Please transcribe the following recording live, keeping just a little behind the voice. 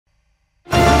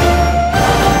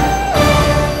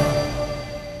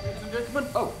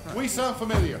We sound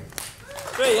familiar.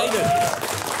 Great, how you doing?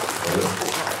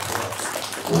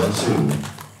 1,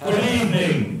 2. Good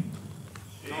evening.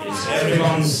 Is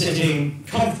everyone sitting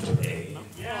comfortably?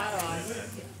 You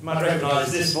might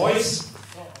recognise this voice.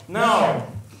 Now,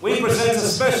 we present a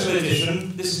special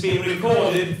edition. This is being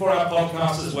recorded for our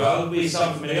podcast as well. We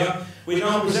sound familiar. We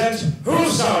now present Who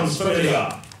Sounds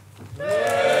Familiar?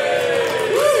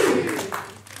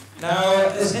 Now,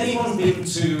 has anyone been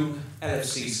to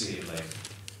LFCC of late?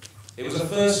 It was a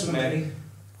first for many,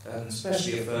 and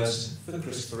especially a first for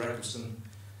Christopher Eccleston,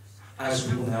 as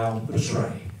we will now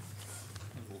portray.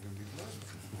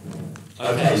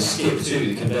 Okay, skip to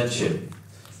the convention.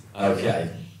 Okay.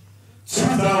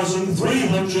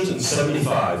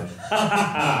 2,375.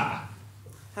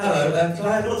 Hello, can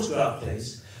I have an autograph,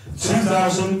 please?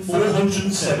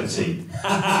 2,470.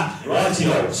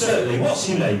 Righty-o, certainly. What's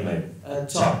your name, mate?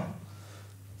 Tom.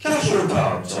 Cash or a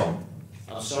card, Tom?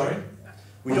 I'm sorry?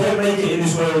 We don't make it in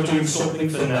this world doing something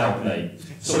for now, mate.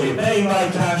 So you're paying by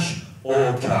cash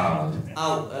or card?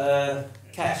 Oh,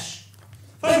 cash.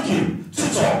 Thank you to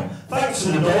Tom. Thanks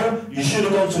for the door. You should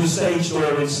have gone to a stage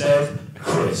door instead.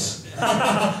 Chris.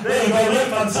 There you go, mate.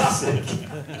 Fantastic.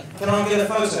 Can I get a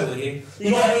photo with you?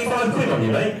 You got 85 quid on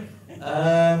you, mate?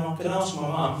 I can ask my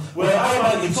mum. Well, how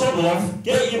about you toddle off,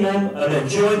 get your mum, and then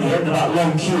join the end of that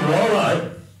long queue, alright?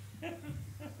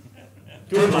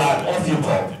 Good lad, off you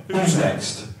pop. Who's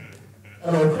next?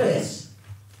 Hello, Chris.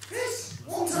 Chris,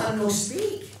 long time no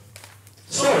speak.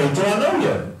 Sorry, do I know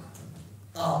you?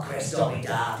 Oh, Chris, don't be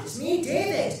daft. It's me,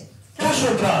 David. Cash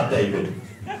or card, David?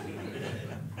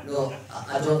 No,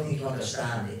 I don't think you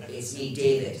understand. It's me,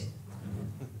 David.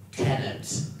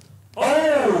 Tennant.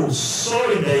 Oh,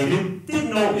 sorry, David.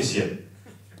 Didn't notice you.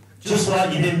 Just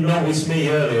like you didn't notice me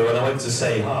earlier when I went to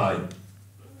say hi.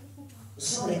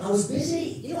 Sorry, I was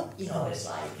busy. You know what it's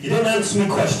like. You didn't answer my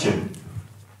question.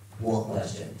 What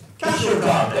question? Cash or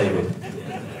card, David?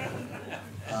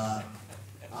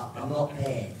 I'm not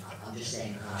paying. I'm just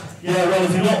saying hi. Yeah, well,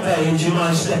 if you're not paying, do you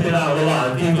mind stepping out of the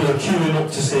line? People are queuing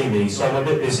up to see me, so I'm a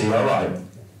bit busy, alright?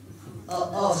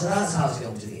 Oh, so that's how it's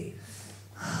going to be.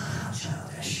 How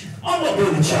childish. I'm not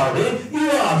being a child here.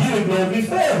 You are. You ignored me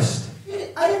first.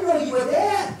 I didn't know you were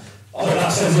there. Oh,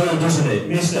 that says it all, doesn't it?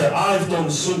 Mister, I've done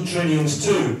Subterraneans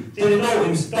too. Didn't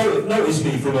notice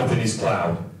me from up in his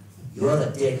cloud. You're the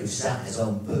dick who sat in his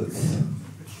own booth.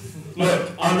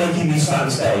 Look, I'm making these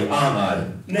fans stay, aren't I?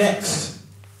 Next.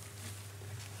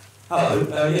 Hello,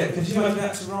 yeah, could you make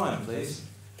that to Ryan, please?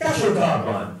 Cash or card,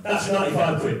 Ryan? That's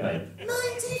 95 quid, mate.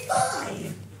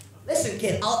 95? Listen,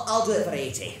 kid, I'll do it for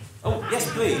 80. Oh, yes,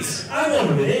 please. Hang on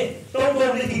a minute. Don't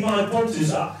go licking my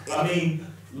punters up. I mean,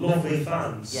 lovely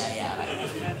fans. Yeah.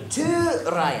 To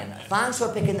Ryan, thanks for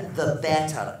picking the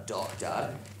better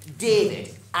doctor.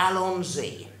 David,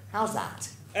 Alonzi. How's that?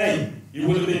 Hey, you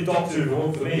would have been doctor if it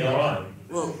weren't for me, alright?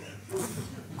 Well,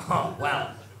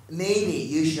 maybe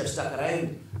you should have stuck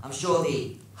around. I'm sure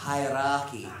the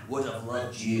hierarchy would have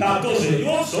loved you. That does it. You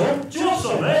want some? Do you want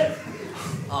some, mate?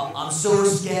 Oh, I'm so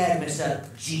scared, Mr.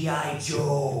 G.I.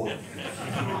 Joe.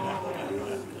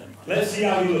 Let's see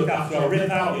how you look after I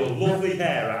rip out your lovely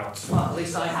hair out. Well, at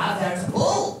least I have hair to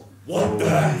pull. What the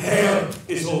hell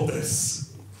is all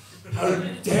this? How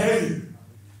dare you?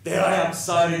 There I am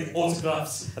signing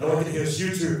autographs, and all I can hear is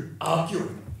you two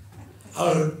arguing.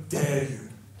 How dare you?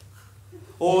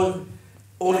 All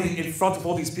in front of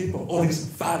all these people, all these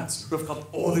fans who have come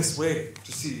all this way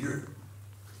to see you.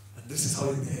 And this is how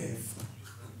you behave.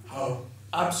 How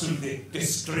absolutely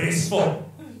disgraceful.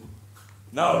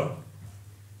 Now,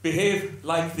 behave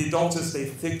like the doctors they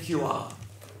think you are,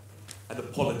 and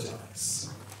apologize.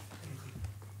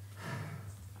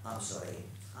 I'm sorry.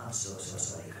 I'm so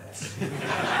sorry, Chris. I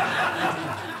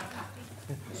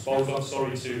suppose I'm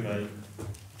sorry too, mate.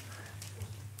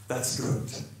 That's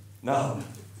good. Now,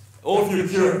 all of you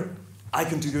here, I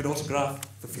can do you an autograph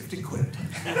for 50 quid. Bit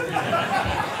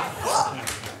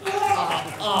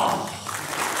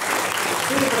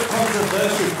of a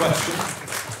controversial question.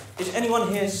 Is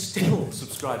anyone here still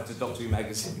subscribed to Doctor Who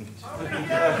magazine?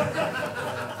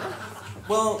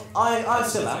 Well, I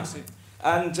still am.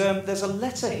 And there's a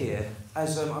letter here,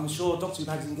 as I'm sure Doctor Who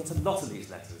magazine gets a lot of these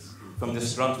letters from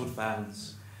disgruntled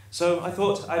fans. So I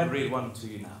thought I'd read one to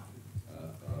you now.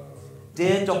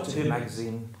 Dear Doctor Who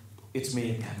magazine, it's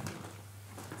me again.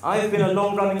 I have been a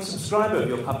long-running subscriber of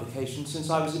your publication since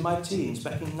I was in my teens,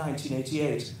 back in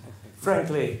 1988.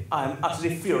 Frankly, I am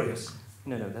utterly furious.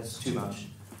 No, that's too much.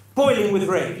 Boiling with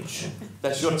rage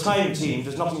that your time team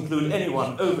does not include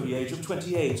anyone over the age of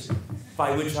 28,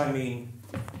 by which I mean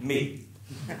me.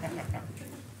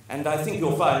 And I think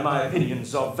you'll find my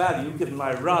opinions of value, given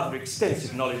my rather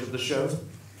extensive knowledge of the show.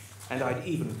 and I'd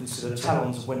even consider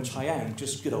Talons of Wen-Chiang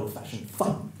just good old-fashioned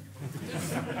fun.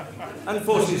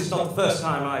 Unfortunately, it's not the first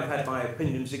time I've had my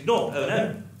opinions ignored. Oh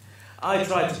no. I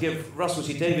tried to give Russell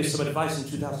T Davies some advice in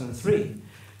 2003,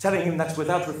 telling him that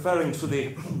without referring to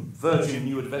the Virgin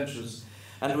New Adventures,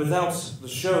 and without the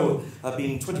show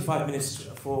being 25 minutes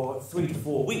for 3 to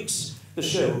 4 weeks, the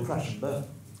show will crash and burn.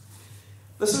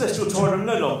 The Celestial Toyroom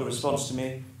no longer responds to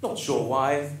me, not sure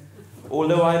why,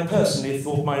 although I personally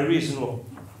thought my reason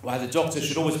why the Doctor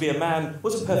should always be a man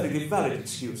was a perfectly valid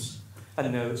excuse.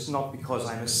 And no, it's not because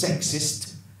I'm a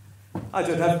sexist. I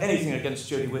don't have anything against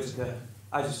Jodie Whittaker.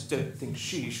 I just don't think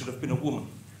she should have been a woman.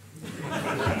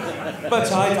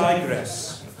 But I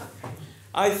digress.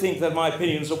 I think that my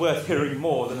opinions are worth hearing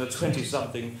more than a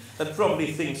 20-something that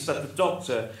probably thinks that the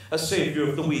Doctor, a saviour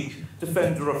of the weak,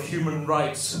 defender of human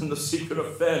rights and the seeker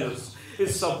of fairness,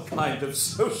 is some kind of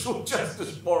social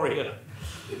justice warrior.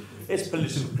 It's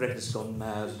political correctness gone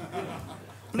mad.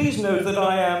 Please note that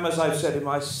I am, as I've said in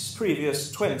my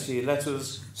previous 20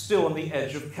 letters, still on the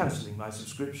edge of cancelling my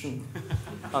subscription,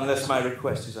 unless my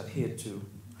request is adhered to.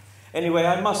 Anyway,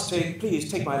 please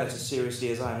take my letter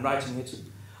seriously as I am writing it.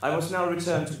 I must now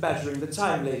return to badgering the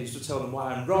Time ladies to tell them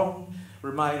why I'm wrong,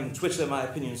 reminding Twitter my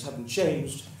opinions haven't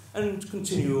changed, and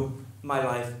continue my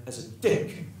life as a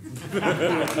dick.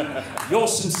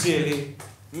 Yours sincerely,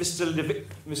 Mr.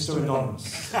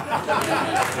 Anonymous.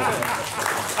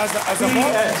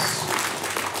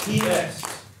 P.S.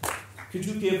 Could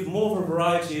you give more of a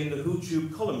variety in the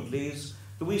WhoTube column, please?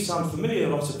 The We Sound Familiar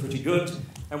lots are pretty good,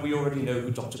 and we already know who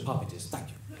Dr. Puppet is. Thank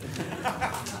you.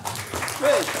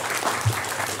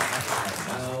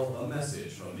 Now, a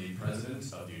message from the President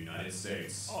of the United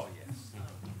States. Oh, yes.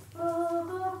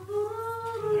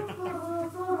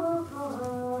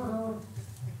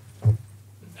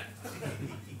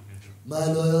 My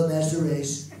loyal master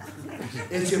race,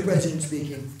 it's your president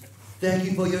speaking. Thank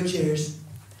you for your cheers.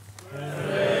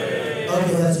 Okay,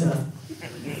 that's enough.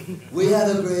 We have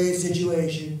a grave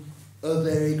situation, a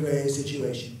very grave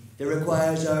situation, that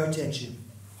requires our attention.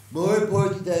 More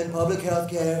important than public health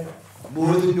care,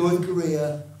 more than North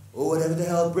Korea, or whatever the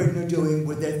hell Britain are doing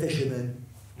with their fishermen.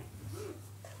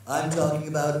 I'm talking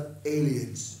about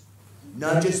aliens.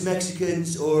 Not just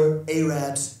Mexicans or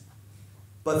Arabs,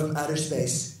 but from outer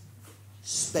space.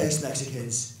 Space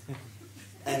Mexicans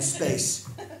and space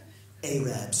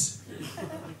Arabs.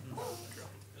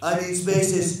 I mean,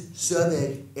 space is so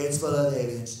big, it's full of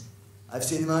aliens. I've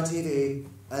seen them on TV,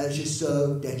 and it's just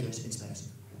so dangerous in space.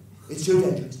 It's too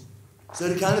dangerous. So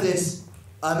to counter this,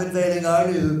 I'm unveiling our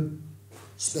new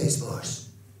Space Force.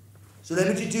 So let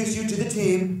me introduce you to the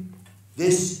team.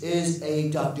 This is a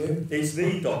doctor. It's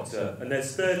the Doctor, and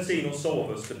there's 13 or so of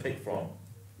us to pick from.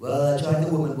 Well, I tried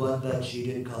the woman one, but she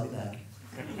didn't call me back.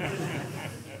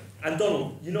 And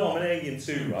Donald, you know I'm an alien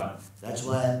too, right? That's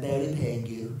why I'm barely paying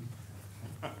you.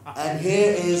 And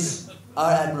here is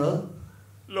our Admiral.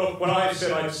 Look, when I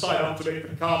said I'd sign up to make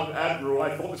Picard an Admiral,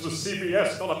 I thought this was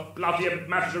CBS, not a bloody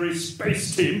imaginary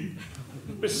space team.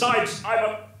 Besides,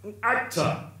 I'm an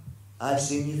actor. I've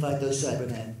seen you fight those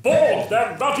Cybermen. Borg!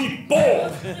 They're bloody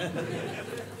Borg!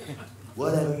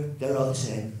 Whatever, they're all the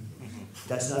same.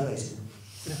 That's not racist.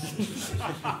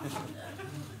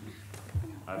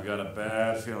 I've got a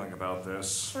bad feeling about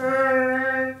this.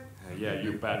 Yeah,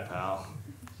 you bet, pal.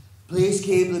 Please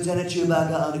keep Lieutenant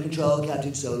Chewbacca under control,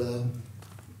 Captain Solo.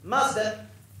 Master,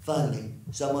 Finally,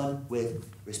 someone with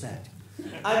respect.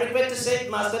 I regret to say,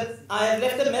 Master, I have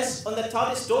left a mess on the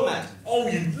TARDIS doormat. Oh,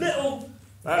 you little...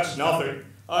 That's nothing.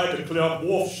 I had to clear up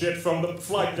Worf shit from the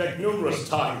flight deck numerous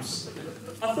times.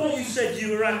 I thought you said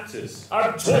you were actors.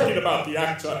 I'm talking about the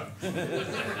actor.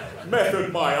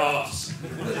 Method my ass.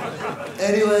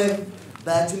 Anyway,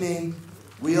 back to me.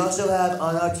 We also have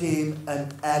on our team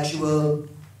an actual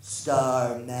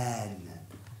star man.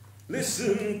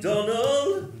 Listen,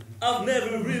 Donald, I've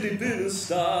never really been a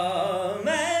star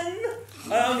man.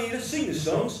 I only to sing the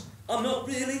songs. I'm not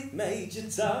really Major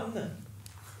Tom.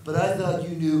 But I thought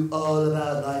you knew all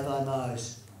about life on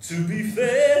Mars. To be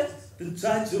fair, the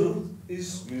title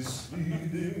is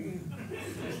misleading.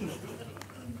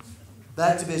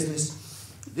 Back to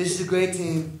business. This is a great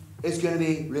team. It's going to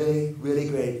be really, really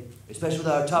great. Especially with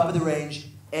our top-of-the-range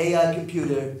AI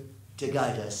computer to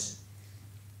guide us.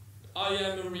 I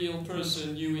am a real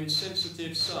person, you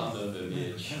insensitive son of a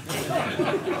bitch.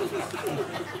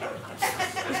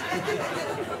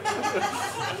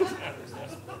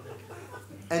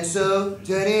 And so,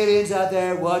 to any aliens out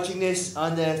there watching this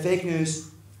on their fake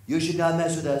news, you should not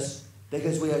mess with us,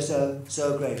 because we are so,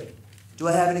 so great. Do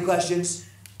I have any questions?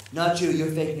 Not you,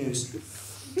 you're fake news.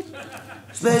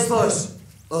 Space Force,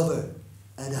 over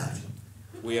and out.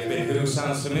 We have been Who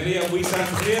Sounds Familiar. We sound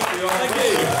familiar. We are.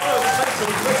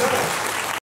 Thank you.